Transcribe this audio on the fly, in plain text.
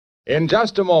In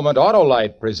just a moment,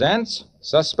 Autolite presents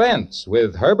Suspense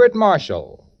with Herbert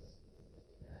Marshall.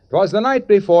 'Twas the night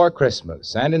before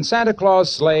Christmas, and in Santa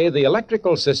Claus' sleigh, the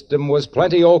electrical system was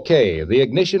plenty okay. The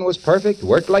ignition was perfect,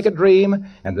 worked like a dream,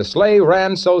 and the sleigh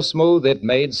ran so smooth it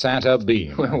made Santa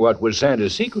beam. Well, what was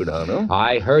Santa's secret, Arno?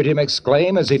 I heard him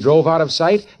exclaim as he drove out of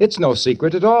sight, "It's no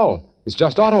secret at all. It's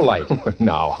just Autolite."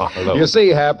 Now, Harlow. You see,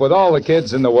 Hap, with all the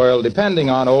kids in the world depending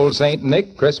on old St.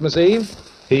 Nick Christmas Eve,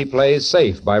 he plays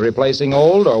safe by replacing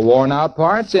old or worn-out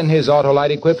parts in his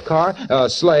Autolite-equipped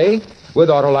sleigh with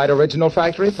Autolite original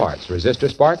factory parts. Resistor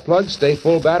spark plugs, stay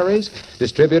full batteries,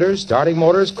 distributors, starting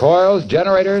motors, coils,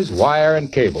 generators, wire,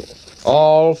 and cable.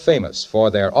 All famous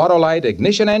for their Autolite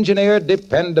ignition-engineered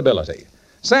dependability.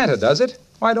 Santa does it.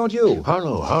 Why don't you?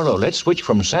 Harlow, let's switch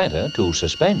from Santa to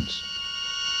suspense.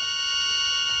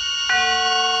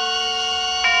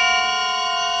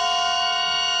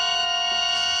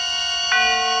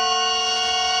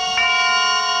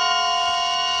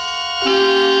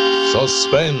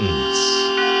 Suspense.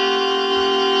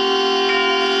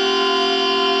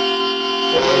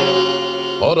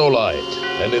 Autolite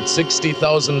and its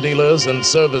 60,000 dealers and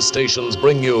service stations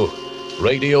bring you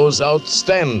radio's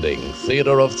outstanding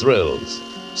theater of thrills.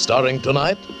 Starring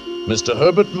tonight, Mr.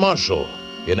 Herbert Marshall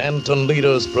in Anton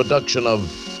Leader's production of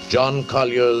John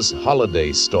Collier's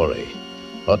Holiday Story.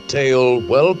 A tale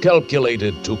well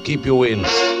calculated to keep you in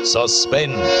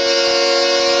suspense.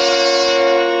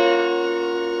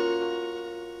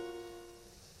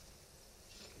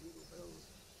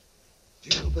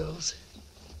 Jingle bells,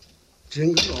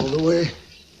 jingle all the way.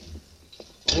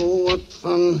 Oh, what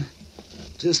fun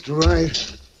 'tis to ride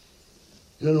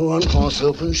in a one-horse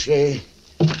open sleigh.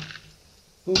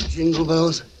 Oh, jingle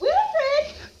bells.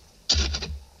 Wilfred!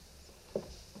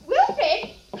 Wilfred!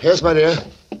 Yes, my dear.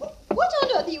 What on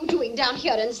earth are you doing down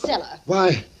here in the cellar?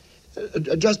 Why,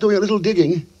 just doing a little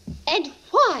digging. And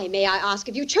why, may I ask,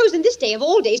 have you chosen this day of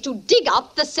all days to dig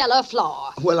up the cellar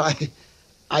floor? Well,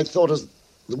 I thought as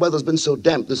the weather's been so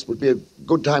damp, this would be a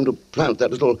good time to plant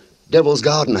that little devil's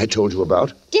garden I told you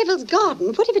about. Devil's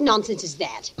garden? Whatever nonsense is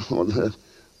that? Oh, that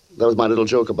was my little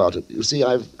joke about it. You see,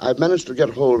 I've managed to get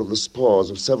hold of the spores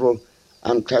of several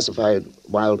unclassified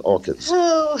wild orchids.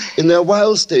 Oh. In their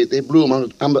wild state, they bloom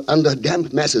under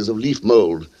damp masses of leaf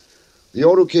mold. The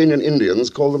Araucanian Indians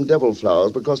call them devil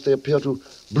flowers because they appear to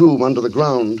bloom under the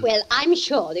ground. Well, I'm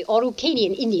sure the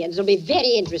Araucanian Indians will be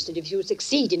very interested if you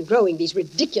succeed in growing these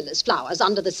ridiculous flowers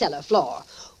under the cellar floor.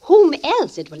 Whom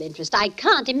else it will interest, I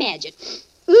can't imagine.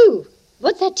 Ooh,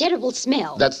 what's that terrible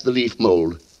smell? That's the leaf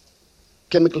mold.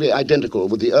 Chemically identical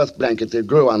with the earth blanket they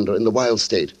grow under in the wild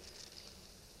state.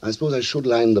 I suppose I should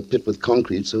line the pit with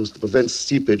concrete so as to prevent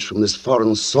seepage from this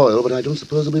foreign soil, but I don't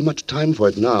suppose there'll be much time for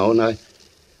it now, and I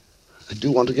do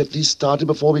want to get these started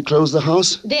before we close the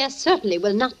house. There certainly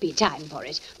will not be time for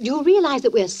it. Do you realize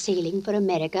that we're sailing for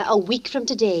America a week from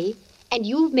today? And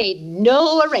you've made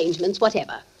no arrangements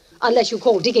whatever. Unless you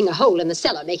call digging a hole in the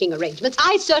cellar making arrangements.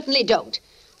 I certainly don't.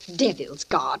 Devil's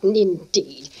garden,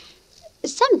 indeed.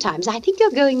 Sometimes I think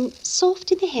you're going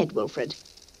soft in the head, Wilfred.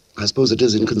 I suppose it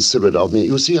is inconsiderate of me.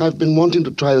 You see, I've been wanting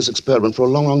to try this experiment for a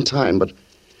long, long time, but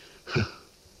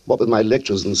what with my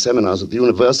lectures and seminars at the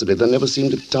university, there never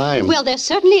seemed a time. Well, there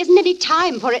certainly isn't any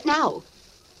time for it now.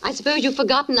 I suppose you've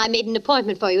forgotten I made an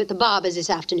appointment for you at the barber's this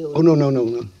afternoon. Oh,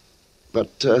 no.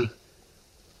 But,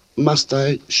 must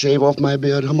I shave off my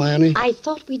beard, Hermione? I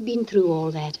thought we'd been through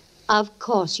all that. Of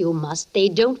course you must. They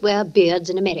don't wear beards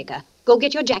in America. Go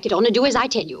get your jacket on and do as I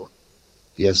tell you.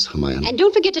 Yes, Hermione. And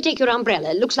don't forget to take your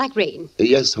umbrella. It looks like rain.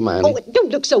 Yes, Hermione. Oh,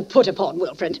 don't look so put upon,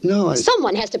 Wilfred. No,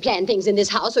 Someone has to plan things in this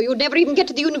house, or you'd never even get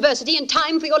to the university in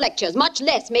time for your lectures, much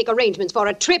less make arrangements for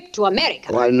a trip to America.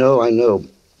 Oh, I know.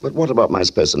 But what about my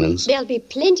specimens? There'll be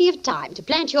plenty of time to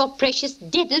plant your precious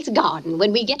devil's garden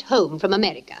when we get home from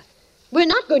America. We're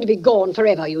not going to be gone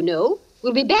forever, you know.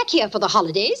 We'll be back here for the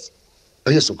holidays. Oh,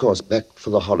 yes, of course, back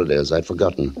for the holidays. I'd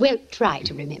forgotten. Well, try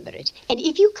to remember it. And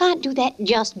if you can't do that,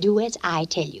 just do as I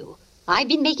tell you. I've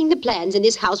been making the plans in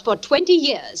this house for 20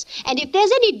 years. And if there's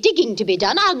any digging to be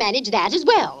done, I'll manage that as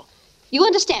well. You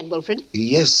understand, Wilfred?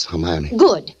 Yes, Hermione.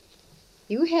 Good.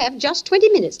 You have just 20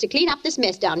 minutes to clean up this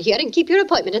mess down here and keep your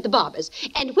appointment at the barber's.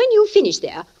 And when you finish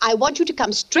there, I want you to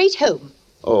come straight home.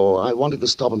 Oh, I wanted to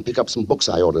stop and pick up some books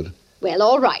I ordered. Well,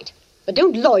 all right. But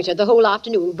don't loiter the whole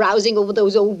afternoon browsing over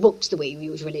those old books the way you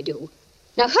usually do.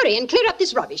 Now hurry and clear up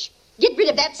this rubbish. Get rid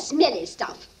of that smelly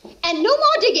stuff. And no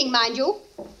more digging, mind you.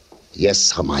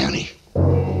 Yes, Hermione.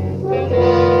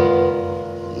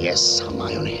 Yes,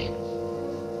 Hermione.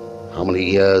 How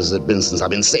many years has it been since I've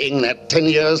been saying that? 10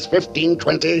 years, 15,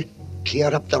 20?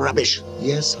 Clear up the rubbish.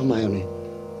 Yes, Hermione.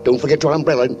 Don't forget your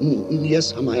umbrella.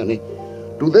 Yes, Hermione.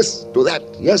 Do this, do that.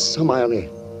 Yes, Hermione.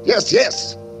 Yes,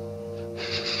 yes.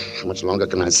 How much longer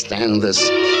can I stand this?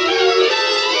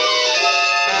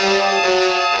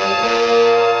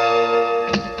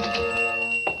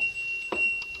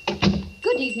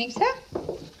 Good evening, sir.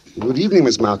 Good evening,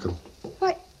 Miss Markham.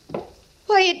 Why,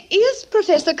 it is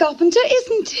Professor Carpenter,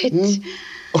 isn't it?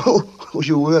 Oh,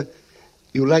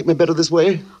 you like me better this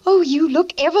way? Oh, you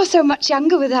look ever so much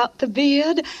younger without the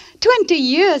beard. 20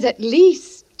 years at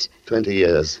least. 20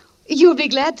 years. You'll be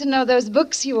glad to know those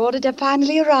books you ordered have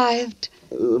finally arrived.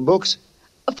 Books?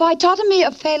 Phytotomy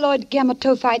of phalloid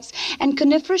gametophytes and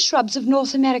coniferous shrubs of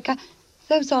North America.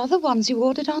 Those are the ones you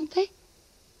ordered, aren't they?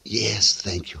 Yes,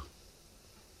 thank you.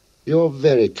 You're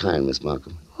very kind, Miss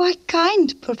Markham. Why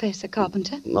kind, Professor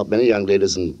Carpenter? Not many young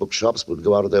ladies in bookshops would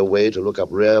go out of their way to look up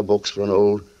rare books for an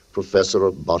old professor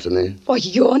of botany. Why,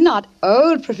 you're not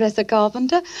old, Professor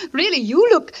Carpenter. Really, you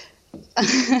look...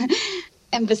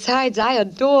 And besides, I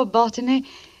adore botany.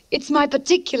 It's my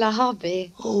particular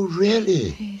hobby. Oh,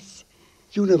 really? Yes.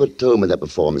 You never told me that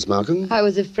before, Miss Markham. I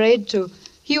was afraid to.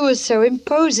 You were so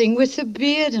imposing with the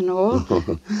beard and all.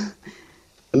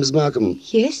 Miss Markham,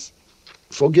 Yes?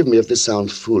 forgive me if this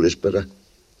sounds foolish, but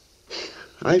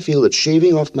I feel that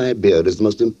shaving off my beard is the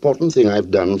most important thing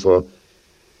I've done for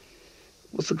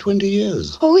 20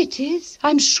 years. Oh, it is.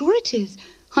 I'm sure it is.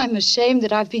 I'm ashamed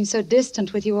that I've been so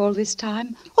distant with you all this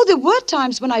time. Oh, there were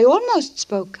times when I almost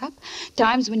spoke up.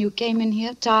 Times when you came in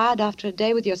here tired after a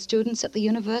day with your students at the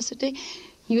university.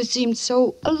 You seemed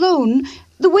so alone,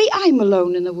 the way I'm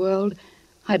alone in the world.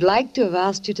 I'd like to have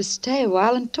asked you to stay a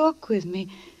while and talk with me.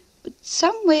 But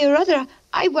some way or other,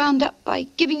 I wound up by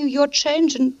giving you your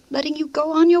change and letting you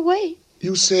go on your way.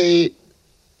 You say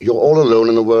you're all alone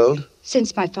in the world?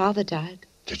 Since my father died.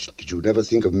 Did you never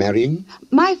think of marrying?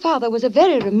 My father was a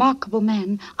very remarkable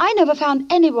man. I never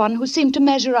found anyone who seemed to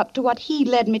measure up to what he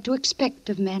led me to expect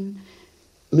of men.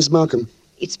 Miss Markham.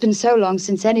 It's been so long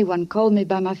since anyone called me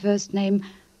by my first name.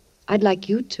 I'd like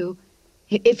you to,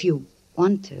 if you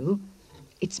want to.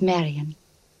 It's Marion.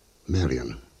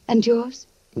 Marion. And yours?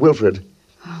 Wilfred.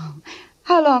 Oh,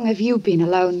 how long have you been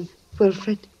alone,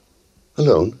 Wilfred?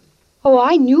 Alone? Oh,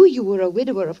 I knew you were a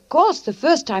widower, of course, the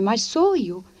first time I saw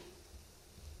you.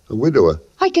 A widower?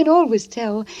 I can always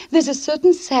tell. There's a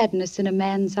certain sadness in a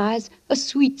man's eyes, a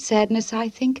sweet sadness, I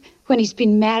think, when he's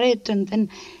been married and then...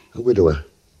 A widower.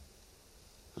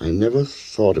 I never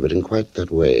thought of it in quite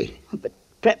that way. But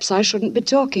perhaps I shouldn't be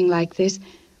talking like this.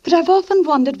 But I've often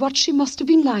wondered what she must have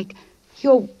been like.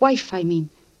 Your wife, I mean.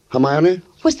 Hermione?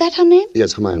 Was that her name?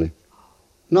 Yes, Hermione.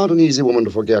 Not an easy woman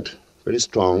to forget. Very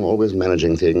strong, always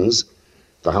managing things.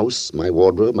 The house, my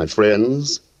wardrobe, my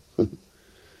friends.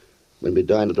 When we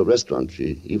dined at a restaurant,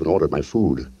 she even ordered my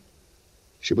food.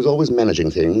 She was always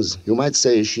managing things. You might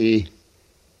say she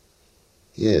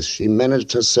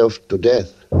managed herself to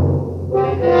death.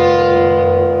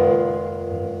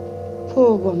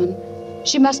 Poor woman.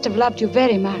 She must have loved you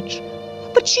very much.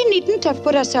 But she needn't have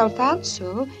put herself out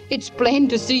so. It's plain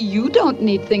to see you don't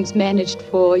need things managed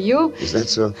for you. Is that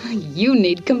so? You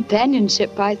need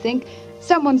companionship, I think.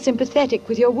 Someone sympathetic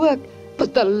with your work.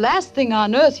 But the last thing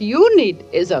on earth you need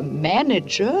is a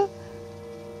manager.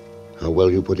 How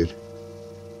well you put it.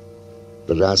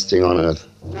 The last thing on earth.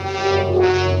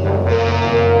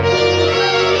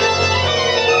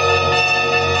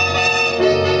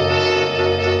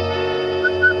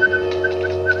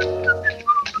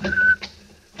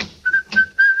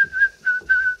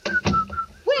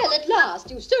 Well, at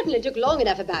last. You certainly took long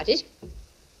enough about it.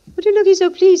 What are you looking so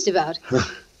pleased about?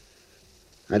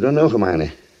 I don't know,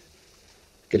 Hermione.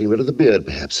 Getting rid of the beard,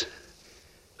 perhaps.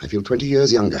 I feel 20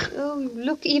 years younger. Oh, you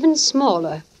look even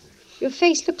smaller. Your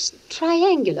face looks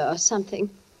triangular or something.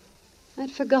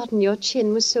 I'd forgotten your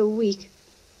chin was so weak.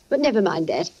 But never mind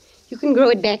that. You can grow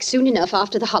it back soon enough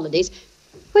after the holidays.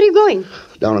 Where are you going?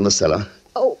 Down in the cellar.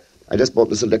 Oh, I just bought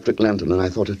this electric lantern, and I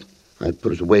thought I'd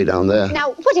put it away down there.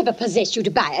 now, whatever possessed you to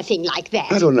buy a thing like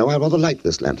that? I don't know. I rather like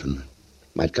this lantern.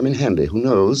 Might come in handy. Who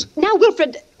knows? Now,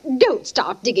 Wilfred, don't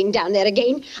start digging down there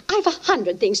again. I've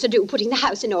 100 things to do putting the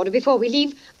house in order before we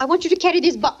leave. I want you to carry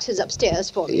these boxes upstairs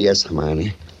for me. Yes,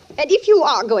 Hermione. And if you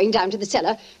are going down to the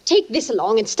cellar, take this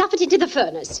along and stuff it into the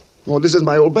furnace. Oh, this is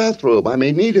my old bathrobe. I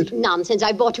may need it. Nonsense.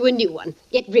 I bought you a new one.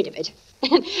 Get rid of it.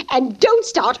 And don't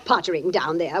start pottering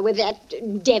down there with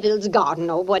that devil's garden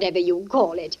or whatever you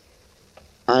call it.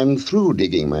 I'm through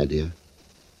digging, my dear.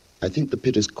 I think the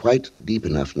pit is quite deep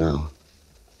enough now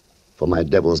for my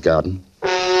devil's garden.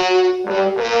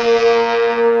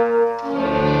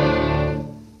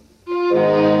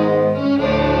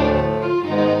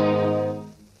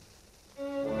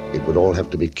 It would all have have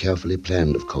to be carefully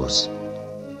planned, of course.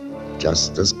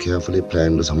 Just as carefully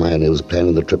planned as Hermione was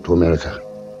planning the trip to America.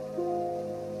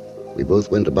 We both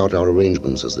went about our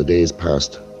arrangements as the days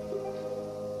passed.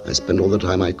 I spent all the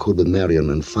time I could with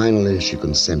Marion, and finally she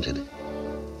consented.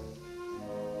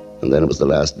 And then it was the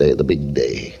last day, the big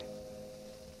day.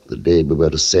 The day we were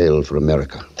to sail for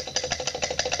America.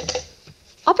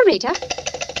 Operator?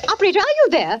 Operator, are you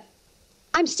there?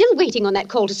 I'm still waiting on that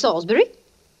call to Salisbury.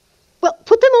 Well,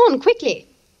 put them on quickly.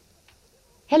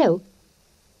 Hello.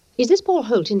 Is this Paul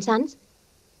Holt and Sons?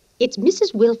 It's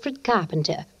Mrs. Wilfred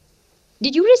Carpenter.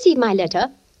 Did you receive my letter?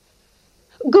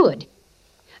 Good.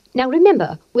 Now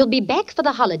remember, we'll be back for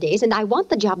the holidays, and I want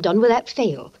the job done without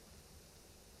fail.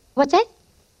 What's that?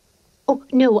 Oh,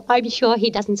 no, I'm sure he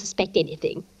doesn't suspect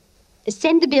anything.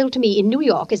 Send the bill to me in New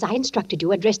York as I instructed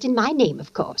you, addressed in my name,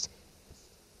 of course.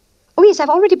 Oh, yes, I've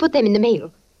already put them in the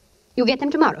mail. You'll get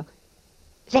them tomorrow.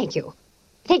 Thank you.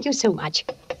 Thank you so much.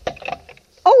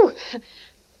 Oh,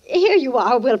 here you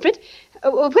are, Wilfred.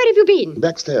 Where have you been?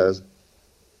 Backstairs.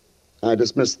 I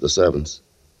dismissed the servants.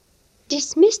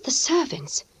 Dismissed the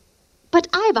servants? But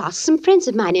I've asked some friends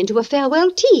of mine into a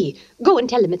farewell tea. Go and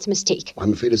tell them it's a mistake.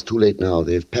 I'm afraid it's too late now.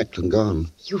 They've packed and gone.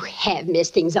 You have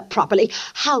messed things up properly.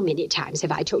 How many times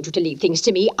have I told you to leave things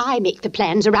to me? I make the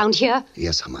plans around here.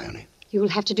 Yes, Hermione. You'll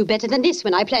have to do better than this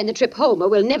when I plan the trip home, or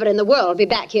we'll never in the world be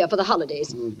back here for the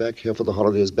holidays. Back here for the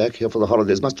holidays, back here for the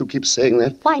holidays. Must you keep saying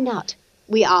that? Why not?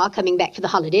 We are coming back for the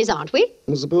holidays, aren't we?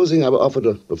 Well, supposing I were offered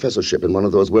a professorship in one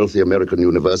of those wealthy American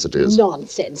universities.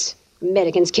 Nonsense.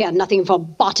 Americans care nothing for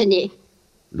botany.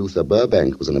 Luther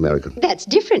Burbank was an American. That's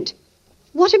different.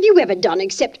 What have you ever done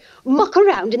except muck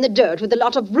around in the dirt with a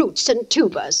lot of roots and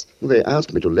tubers? They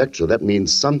asked me to lecture. That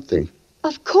means something.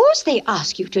 Of course they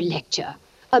ask you to lecture.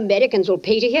 Americans will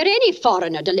pay to hear any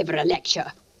foreigner deliver a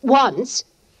lecture. Once.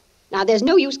 Now, there's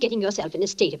no use getting yourself in a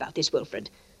state about this, Wilfred.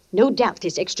 No doubt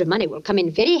this extra money will come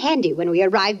in very handy when we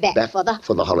arrive back for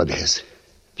the holidays.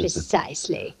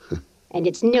 Precisely. And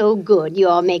it's no good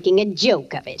you're making a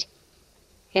joke of it.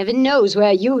 Heaven knows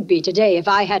where you'd be today if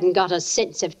I hadn't got a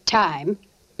sense of time.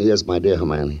 Yes, my dear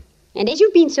Hermione. And as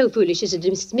you've been so foolish as to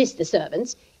dismiss the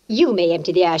servants, you may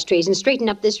empty the ashtrays and straighten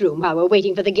up this room while we're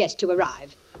waiting for the guests to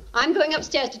arrive. I'm going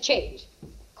upstairs to change.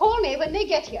 Call me when they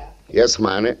get here. Yes,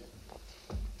 Hermione.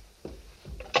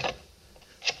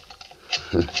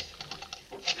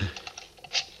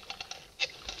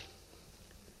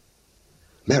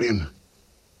 Marion,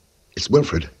 it's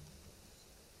Wilfred.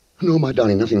 No, my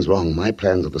darling, nothing's wrong. My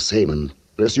plans are the same,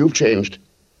 unless you've changed.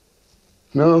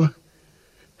 No.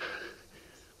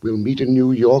 We'll meet in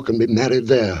New York and be married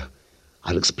there.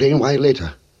 I'll explain why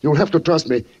later. You'll have to trust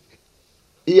me.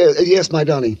 Yes, my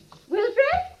darling. Wilfred?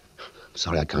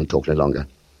 Sorry, I can't talk any longer.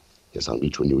 Yes, I'll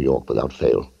meet you in New York without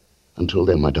fail. Until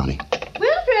then, my darling.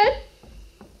 Wilfred?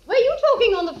 Were you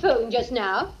talking on the phone just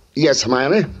now? Yes,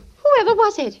 Hermione. Whoever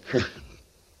was it?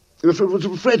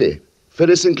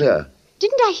 Freddie Sinclair.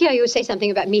 Didn't I hear you say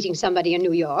something about meeting somebody in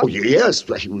New York? Oh, yes.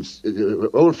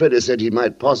 Old Freddie said he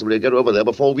might possibly get over there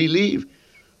before we leave.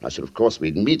 I said, of course,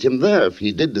 we'd meet him there if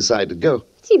he did decide to go.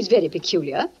 Seems very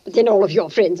peculiar, but then all of your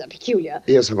friends are peculiar.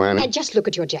 Yes, Hermione. And just look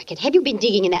at your jacket. Have you been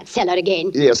digging in that cellar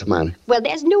again? Yes, Hermione. Well,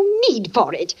 there's no need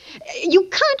for it. You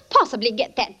can't possibly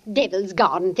get that devil's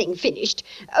garden thing finished.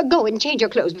 Go and change your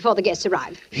clothes before the guests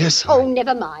arrive. Yes, Oh,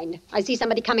 never mind. I see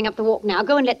somebody coming up the walk now.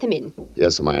 Go and let them in.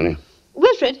 Yes, Hermione.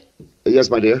 Wilfred?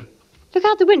 Yes, my dear. Look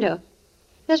out the window.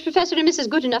 There's Professor and Mrs.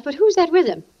 Goodenough, but who's that with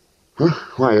them? Huh?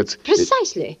 Why, it's...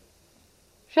 Precisely.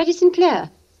 Freddie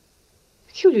Sinclair.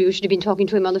 Peculiar you should have been talking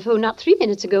to him on the phone not 3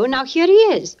 minutes ago, and now here he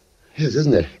is. Yes,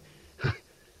 isn't it?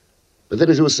 But then,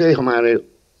 as you say, Hermione,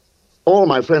 all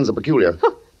my friends are peculiar.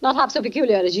 Not half so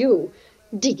peculiar as you.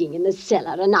 Digging in the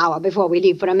cellar an hour before we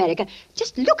leave for America.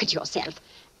 Just look at yourself.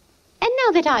 And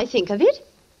now that I think of it...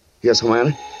 Yes,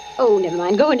 Hermione? Oh, never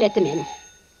mind. Go and let them in.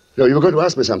 No, you were going to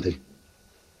ask me something.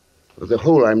 Of the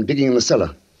hole I'm digging in the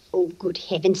cellar. Oh, good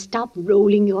heavens, stop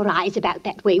rolling your eyes about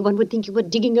that way. One would think you were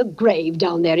digging a grave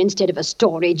down there instead of a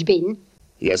storage bin.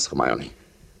 Yes, Hermione.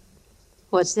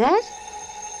 What's that?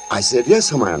 I said yes,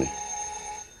 Hermione.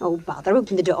 Oh, bother,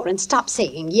 open the door and stop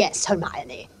saying yes,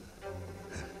 Hermione.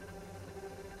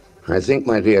 I think,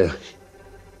 my dear,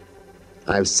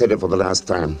 I've said it for the last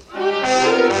time.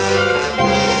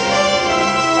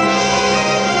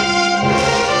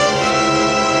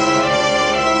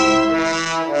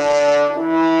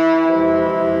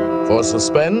 For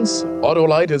suspense,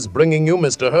 Autolite is bringing you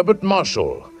Mr. Herbert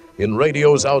Marshall in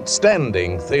radio's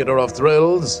outstanding theater of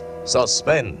thrills,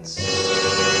 Suspense.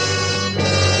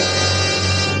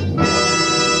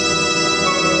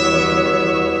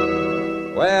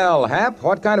 Well, Well, Hap,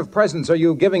 what kind of presents are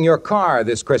you giving your car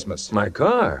this Christmas? My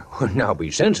car? Now be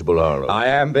sensible, Harlow. I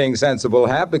am being sensible,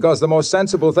 Hap, because the most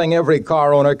sensible thing every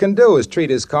car owner can do is treat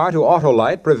his car to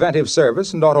Autolite preventive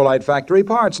service and Autolite factory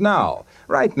parts now.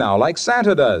 Right now, like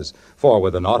Santa does. For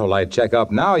with an Autolite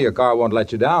checkup now, your car won't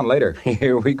let you down later.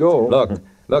 Here we go.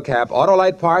 Look, Hap,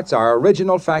 Autolite parts are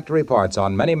original factory parts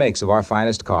on many makes of our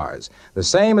finest cars. The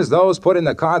same as those put in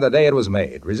the car the day it was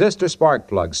made. Resistor spark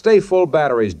plugs, stay full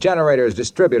batteries, generators,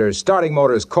 distributors, starting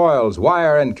motors, coils,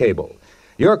 wire, and cable.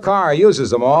 Your car uses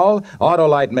them all.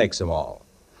 Autolite makes them all.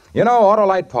 You know,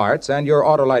 Autolite parts and your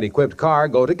Autolite-equipped car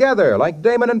go together, like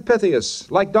Damon and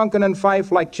Pythias, like Duncan and Fife,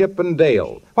 like Chip and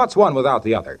Dale. What's one without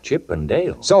the other? Chip and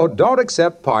Dale. So don't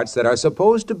accept parts that are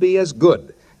supposed to be as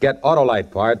good. Get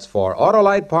Autolite parts, for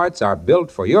Autolite parts are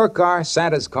built for your car,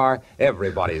 Santa's car,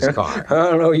 everybody's car.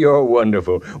 Harlow, you're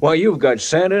wonderful. Why, you've got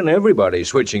Santa and everybody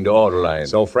switching to Autolite.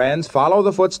 So, friends, follow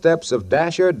the footsteps of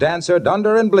Dasher, Dancer,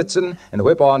 Dunder, and Blitzen, and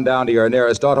whip on down to your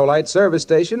nearest Autolite service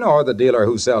station or the dealer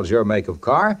who sells your make of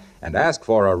car, and ask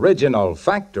for original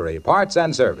factory parts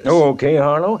and service. Oh, okay,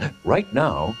 Harlow. Right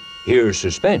now, here's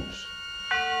Suspense.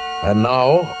 And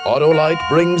now, Autolite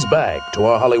brings back to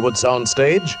our Hollywood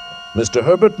soundstage Mr.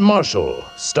 Herbert Marshall,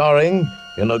 starring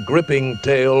in a gripping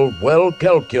tale well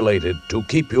calculated to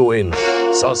keep you in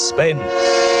suspense.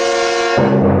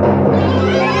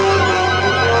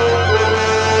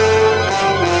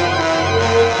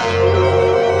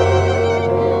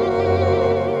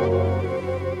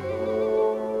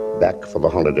 Back for the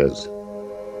holidays.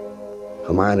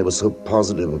 Hermione was so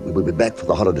positive we would be back for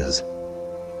the holidays.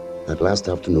 That last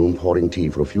afternoon, pouring tea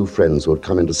for a few friends who had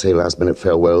come in to say last-minute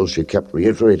farewells, she kept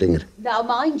reiterating it. Now,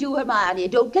 mind you, Hermione,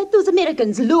 don't let those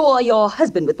Americans lure your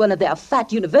husband with one of their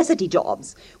fat university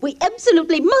jobs. We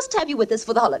absolutely must have you with us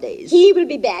for the holidays. He will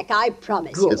be back, I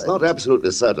promise you. It's not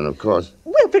absolutely certain, of course.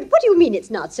 Wilfred, what do you mean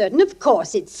it's not certain? Of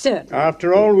course it's certain.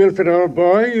 After all, Wilfred, old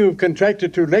boy, you've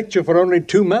contracted to lecture for only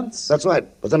 2 months. That's right.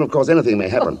 But then, of course, anything may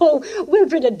happen. Oh,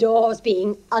 Wilfred adores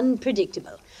being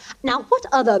unpredictable. Now, what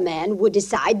other man would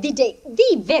decide the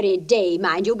very day,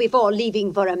 mind you, before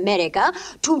leaving for America,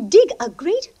 to dig a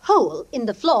great hole in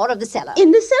the floor of the cellar? In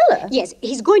the cellar? Yes,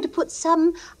 he's going to put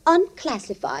some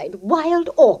unclassified wild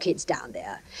orchids down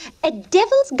there. A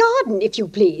devil's garden, if you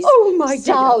please. Oh, my dear.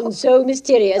 Sounds so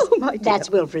mysterious. Oh, my dear. That's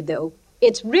Wilfred, though.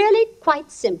 It's really quite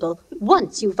simple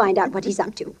once you find out what he's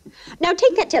up to. Now,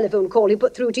 take that telephone call he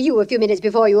put through to you a few minutes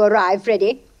before you arrived,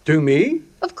 Freddie. To me?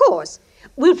 Of course.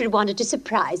 Wilfred wanted to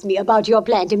surprise me about your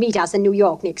plan to meet us in New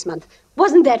York next month.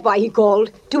 Wasn't that why he called?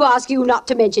 To ask you not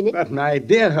to mention it? But, my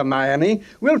dear Hermione,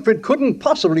 Wilfred couldn't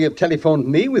possibly have telephoned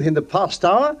me within the past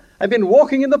hour. I've been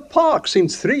walking in the park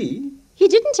since 3. He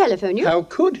didn't telephone you? How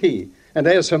could he? And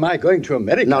as for my going to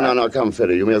America... No, come,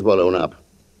 Freddie, you may as well own up.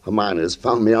 Hermione has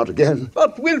found me out again.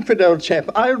 But, Wilfred, old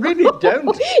chap, I really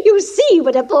don't. You see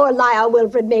what a poor liar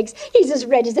Wilfred makes. He's as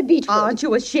red as a beetroot. Aren't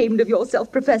you ashamed of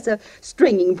yourself, Professor,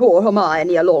 stringing poor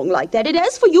Hermione along like that? And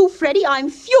as for you, Freddie, I'm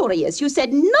furious. You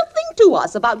said nothing to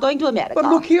us about going to America. But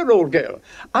look here, old girl.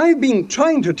 I've been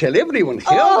trying to tell everyone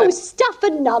here Oh, that... stuff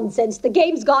and nonsense. The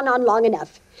game's gone on long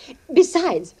enough.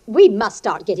 Besides, we must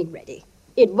start getting ready.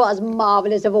 It was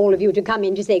marvelous of all of you to come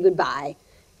in to say goodbye.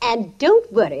 And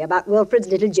don't worry about Wilfred's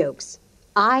little jokes.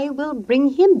 I will bring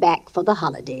him back for the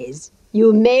holidays.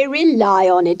 You may rely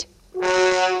on it.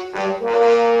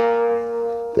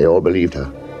 They all believed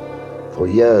her. For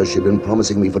years, she'd been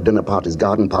promising me for dinner parties,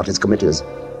 garden parties, committees.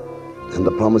 And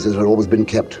the promises had always been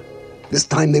kept. This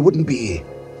time they wouldn't be.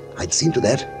 I'd seen to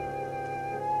that.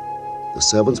 The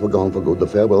servants were gone for good, the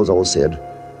farewells all said.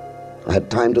 I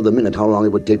had timed to the minute how long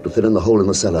it would take to fill in the hole in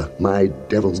the cellar, my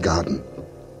devil's garden.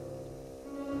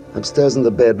 Upstairs in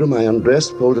the bedroom, I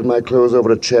undressed, folded my clothes over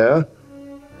a chair,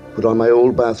 put on my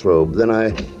old bathrobe. Then I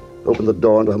opened the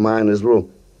door into Hermione's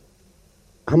room.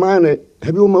 Hermione,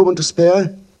 have you a moment to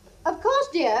spare? Of course,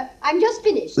 dear. I'm just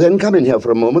finished. Then come in here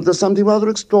for a moment. There's something rather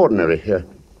extraordinary here.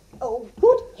 Oh,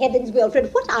 good heavens,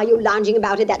 Wilfred. What are you lounging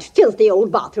about in that filthy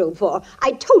old bathrobe for?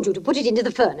 I told you to put it into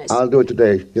the furnace. I'll do it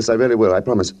today. Yes, I really will, I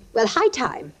promise. Well, high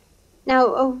time.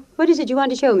 Now, what is it you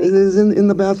want to show me? It is in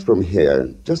the bathroom here.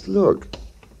 Just look.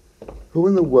 Who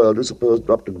in the world is supposed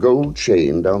dropped a gold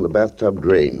chain down the bathtub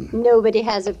drain? Nobody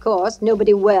has, of course.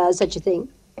 Nobody wears such a thing.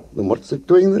 Then what's it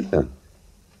doing there?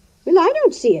 Well, I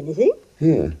don't see anything.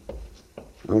 Here.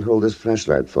 I'll hold this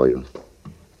flashlight for you.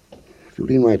 If you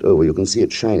lean right over, you can see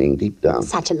it shining deep down.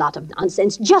 Such a lot of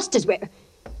nonsense, just as we're...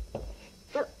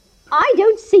 Well, I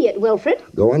don't see it, Wilfred.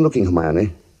 Go on looking,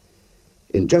 Hermione.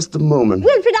 In just a moment.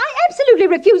 Wilfred, I absolutely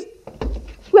refuse...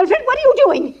 Wilfred, what are you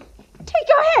doing? Take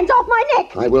your hands off my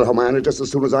neck. I will, Hermione, just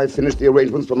as soon as I've finished the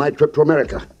arrangements for my trip to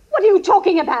America. What What are you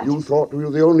talking about? You thought you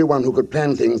were the only one who could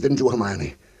plan things, didn't you,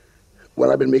 Hermione?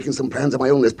 Well, I've been making some plans of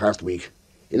my own this past week.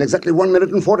 In exactly 1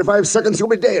 minute and 45 seconds, you'll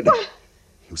be dead.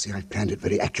 You see, I've planned it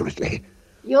very accurately.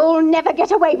 You'll never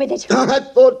get away with it. I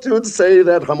thought you'd say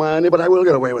that, Hermione, but I will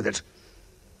get away with it.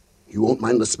 You won't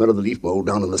mind the smell of the leaf mold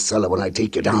down in the cellar when I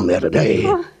take you down there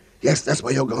today. Yes, that's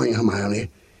where you're going, Hermione.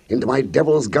 Into my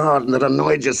devil's garden that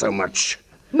annoyed you so much.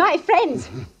 My friends,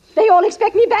 they all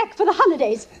expect me back for the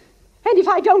holidays. And if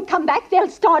I don't come back, they'll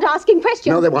start asking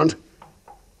questions. No, they won't.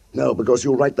 No, because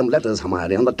you'll write them letters,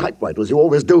 Hermione, on the typewriter, as you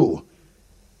always do.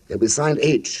 They'll be signed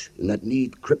H, in that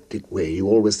neat, cryptic way you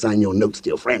always sign your notes to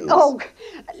your friends. Oh,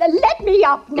 let me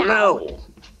up now. No.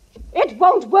 It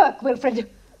won't work, Wilfred.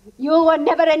 You were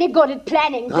never any good at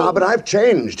planning things. Ah, but I've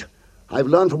changed. I've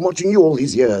learned from watching you all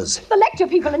these years. The lecture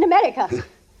people in America,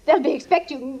 they'll be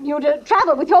expecting you to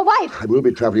travel with your wife. I will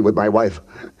be traveling with my wife,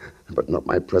 but not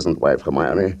my present wife,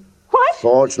 Hermione. What?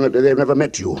 Fortunately, they've never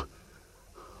met you.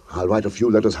 I'll write a few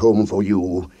letters home for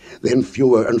you, then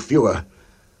fewer and fewer.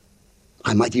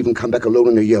 I might even come back alone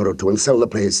in a year or two and sell the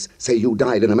place, say you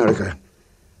died in America.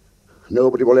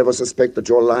 Nobody will ever suspect that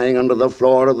you're lying under the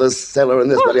floor of the cellar in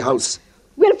this very house.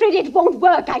 Wilfred, it won't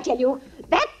work, I tell you.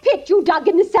 That pit you dug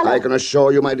in the cellar. I can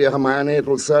assure you, my dear Hermione, it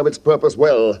will serve its purpose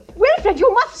well. Wilfred, you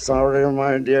must... Sorry,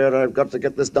 my dear, I've got to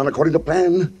get this done according to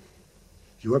plan.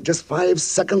 You have just 5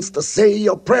 seconds to say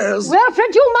your prayers.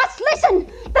 Wilfred, you must listen.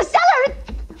 The cellar...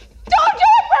 Don't do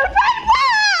it, Wilfred!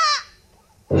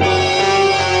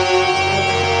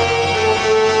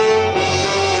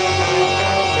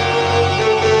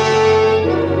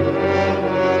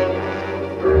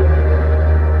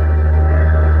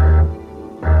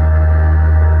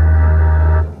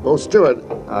 Oh, Stuart.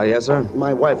 Yes, sir?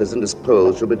 My wife is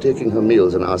indisposed. She'll be taking her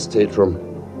meals in our stateroom.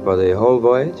 For the whole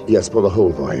voyage? Yes, for the whole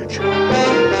voyage.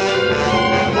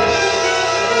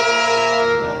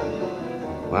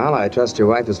 Well, I trust your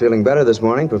wife is feeling better this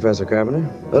morning, Professor Carpenter.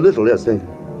 A little, yes, thank you.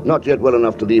 Not yet well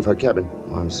enough to leave her cabin.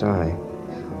 Oh, I'm sorry.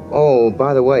 Oh,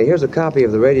 by the way, here's a copy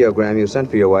of the radiogram you sent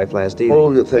for your wife last evening.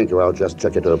 Oh, thank you. I'll just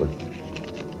check it over.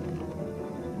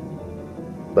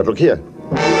 But look here.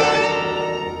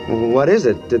 What is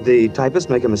it? Did the typist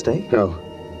make a mistake? No.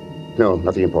 No,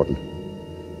 nothing important.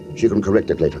 She can correct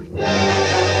it later.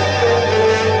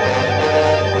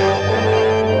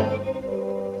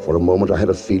 For a moment, I had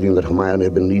a feeling that Hermione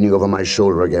had been leaning over my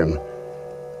shoulder again,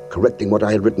 correcting what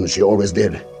I had written. She always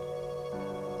did.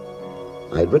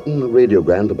 I had written a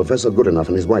radiogram to Professor Goodenough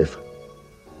and his wife.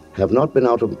 Have not been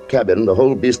out of cabin the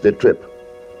whole beastly trip.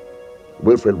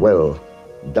 Wilfred well.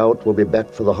 Doubt will be back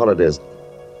for the holidays.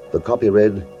 The copy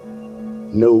read,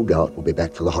 no doubt will be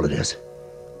back for the holidays.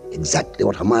 Exactly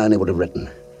what Hermione would have written.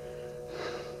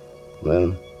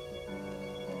 Well,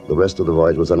 the rest of the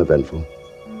voyage was uneventful.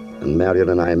 And Marion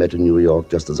and I met in New York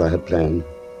just as I had planned.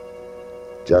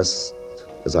 Just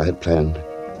as I had planned.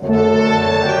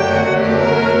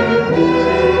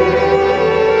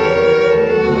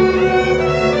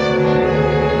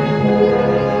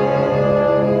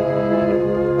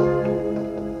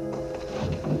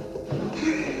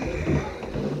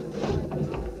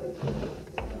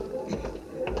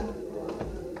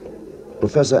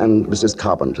 Professor and Mrs.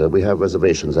 Carpenter, we have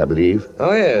reservations, I believe.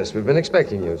 Oh, yes. We've been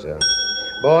expecting you, sir.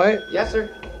 Boy. Yes, sir.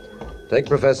 Take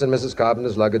Professor and Mrs.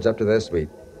 Carpenter's luggage up to their suite.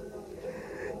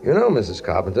 You know, Mrs.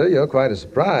 Carpenter, you're quite a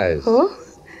surprise. Oh?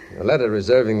 Your letter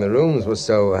reserving the rooms was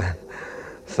so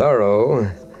thorough.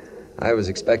 I was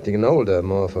expecting an older,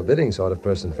 more forbidding sort of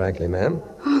person, frankly, ma'am.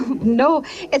 Oh, no.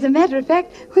 As a matter of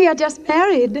fact, we are just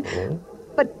married. Oh?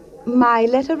 But my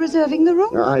letter reserving the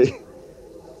room?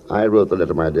 I wrote the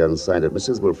letter, my dear, and signed it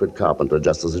Mrs. Wilfred Carpenter,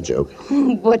 just as a joke.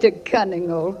 What a cunning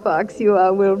old fox you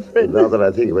are, Wilfred. Now that I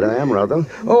think of it, I am rather.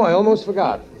 Oh, I almost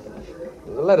forgot.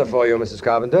 There's a letter for you, Mrs.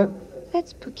 Carpenter.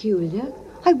 That's peculiar.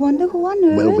 I wonder who on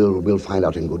earth... Well, we'll find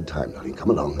out in good time, darling. Come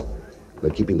along.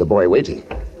 We're keeping the boy waiting.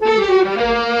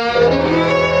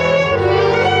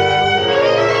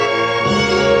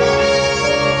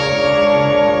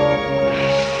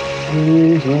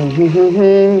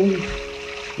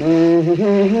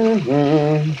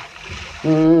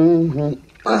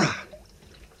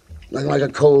 Nothing like a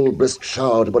cold, brisk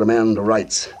shower to put a man to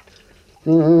rights.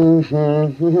 Wilfred,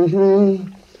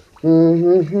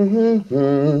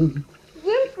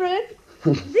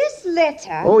 this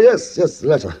letter... Oh, yes, the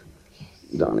letter.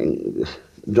 Darling,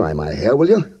 dry my hair, will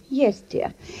you? Yes,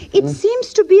 dear. It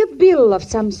seems to be a bill of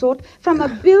some sort from a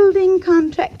building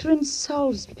contractor in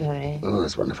Salisbury. Oh,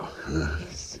 that's wonderful.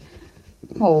 Yes.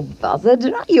 Oh, bother,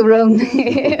 dry your own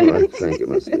hair. All right, thank you,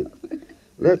 Miss Smith.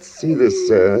 Let's see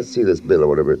this bill or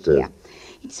whatever it is. Yeah.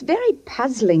 It's very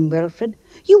puzzling, Wilfred.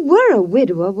 You were a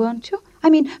widower, weren't you? I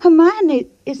mean, Hermione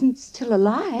isn't still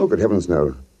alive. Oh, good heavens,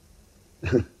 no.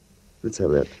 Let's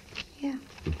have that. Yeah.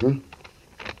 Mm-hmm.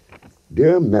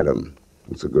 Dear Madam,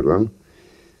 that's a good one.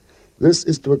 This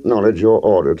is to acknowledge your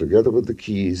order together with the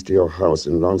keys to your house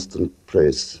in Launceston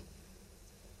Place.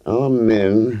 Our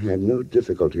men had no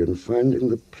difficulty in finding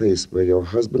the place where your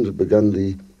husband had begun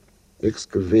the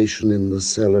excavation in the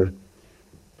cellar,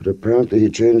 but apparently he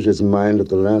changed his mind at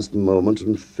the last moment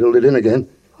and filled it in again.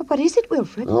 What is it,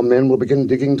 Wilfred? Our men will begin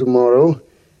digging tomorrow.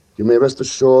 You may rest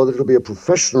assured that it'll be a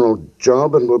professional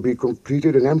job and will be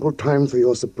completed in ample time for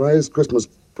your surprise Christmas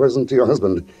present to your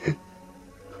husband.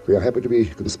 We are happy to be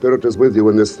conspirators with you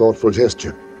in this thoughtful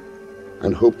gesture,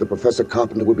 and hope that Professor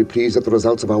Carpenter will be pleased at the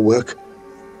results of our work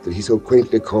that he so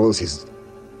quaintly calls his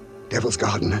Devil's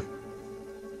Garden.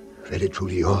 Very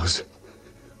truly yours,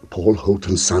 Paul Holt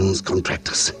and Sons,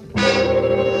 Contractors.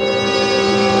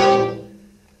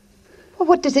 Well,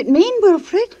 what does it mean,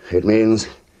 Wilfred? It means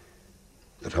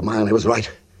that Hermione was right.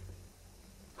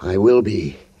 I will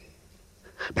be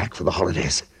back for the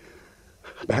holidays.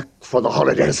 Back for the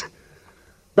holidays.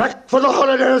 Back for the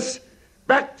holidays!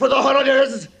 Back for the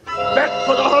holidays! Back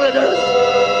for the holidays!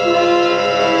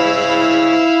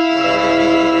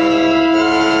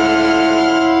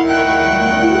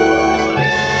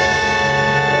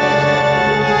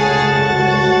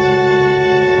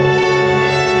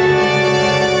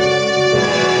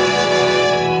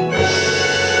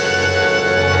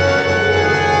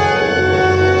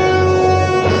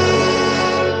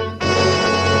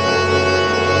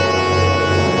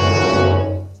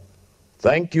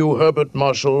 Thank you, Herbert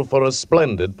Marshall, for a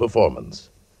splendid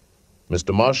performance.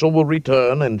 Mr. Marshall will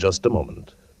return in just a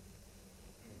moment.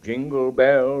 Jingle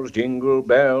bells, jingle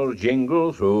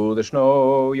through the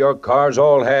snow. Your car's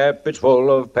all hep, it's full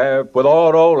of pep, with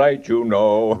Autolite, you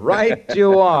know. Right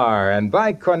you are. And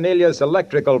By Cornelius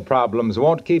electrical problems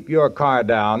won't keep your car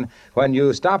down when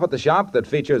you stop at the shop that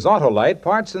features Autolite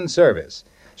parts and service.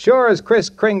 Sure as Kris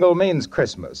Kringle means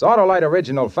Christmas, Autolite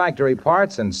original factory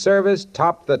parts and service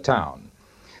top the town.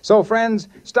 So, friends,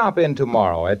 stop in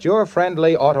tomorrow at your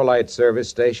friendly Autolite service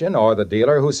station or the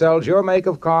dealer who sells your make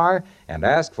of car and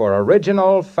ask for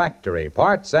original factory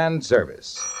parts and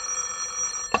service.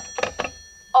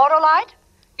 Autolite?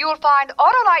 You'll find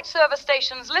Autolite service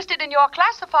stations listed in your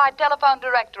classified telephone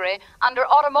directory under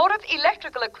Automotive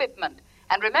Electrical Equipment.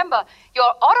 And remember,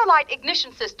 your Autolite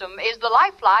ignition system is the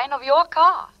lifeline of your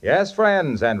car. Yes,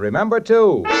 friends, and remember,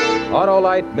 too,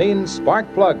 Autolite means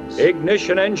spark plugs.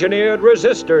 Ignition-engineered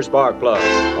resistor spark plug.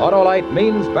 Autolite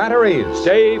means batteries.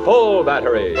 Stay full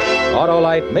batteries.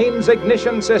 Autolite means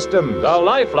ignition systems. The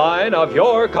lifeline of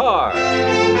your car.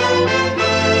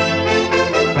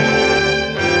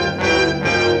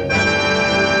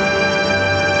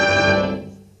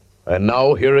 And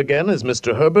now here again is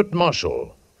Mr. Herbert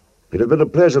Marshall. It has been a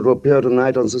pleasure to appear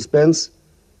tonight on Suspense,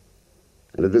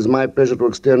 and it is my pleasure to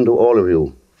extend to all of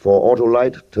you, for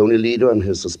Autolite, Tony Leader and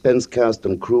his Suspense cast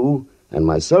and crew, and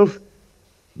myself,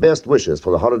 best wishes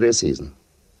for the holiday season.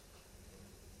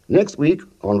 Next week,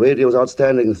 on radio's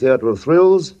outstanding Theater of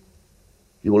Thrills,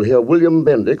 you will hear William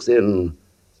Bendix in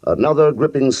another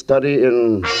gripping study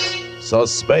in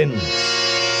Suspense.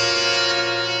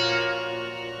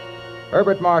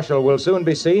 Herbert Marshall will soon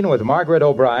be seen with Margaret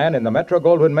O'Brien in the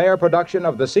Metro-Goldwyn-Mayer production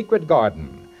of The Secret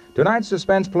Garden. Tonight's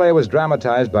suspense play was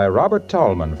dramatized by Robert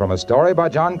Tallman from a story by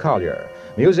John Collier.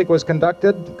 Music was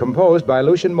composed by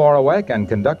Lucien Morawek and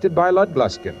conducted by Lud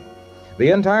Gluskin. The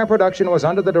entire production was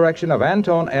under the direction of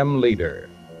Anton M. Leader.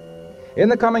 In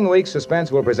the coming weeks, Suspense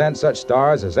will present such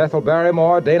stars as Ethel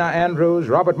Barrymore, Dana Andrews,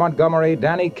 Robert Montgomery,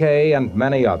 Danny Kaye, and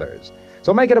many others.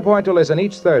 So make it a point to listen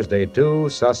each Thursday to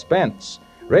Suspense,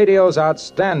 radio's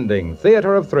outstanding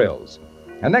Theater of Thrills.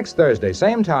 And next Thursday,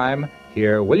 same time,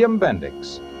 hear William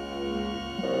Bendix.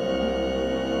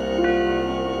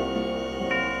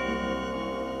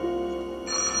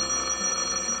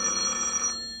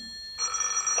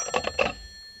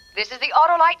 This is the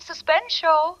Autolite Suspense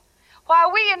Show.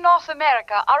 While we in North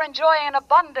America are enjoying an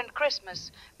abundant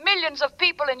Christmas, millions of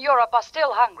people in Europe are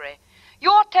still hungry.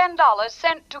 Your $10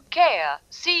 sent to CARE,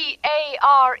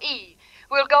 C-A-R-E,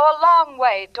 will go a long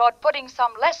way toward putting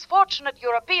some less fortunate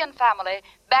European family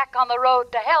back on the road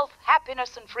to health,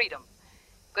 happiness, and freedom.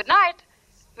 Good night.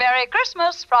 Merry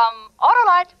Christmas from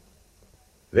Autolite.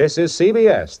 This is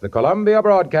CBS, the Columbia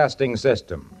Broadcasting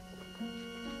System.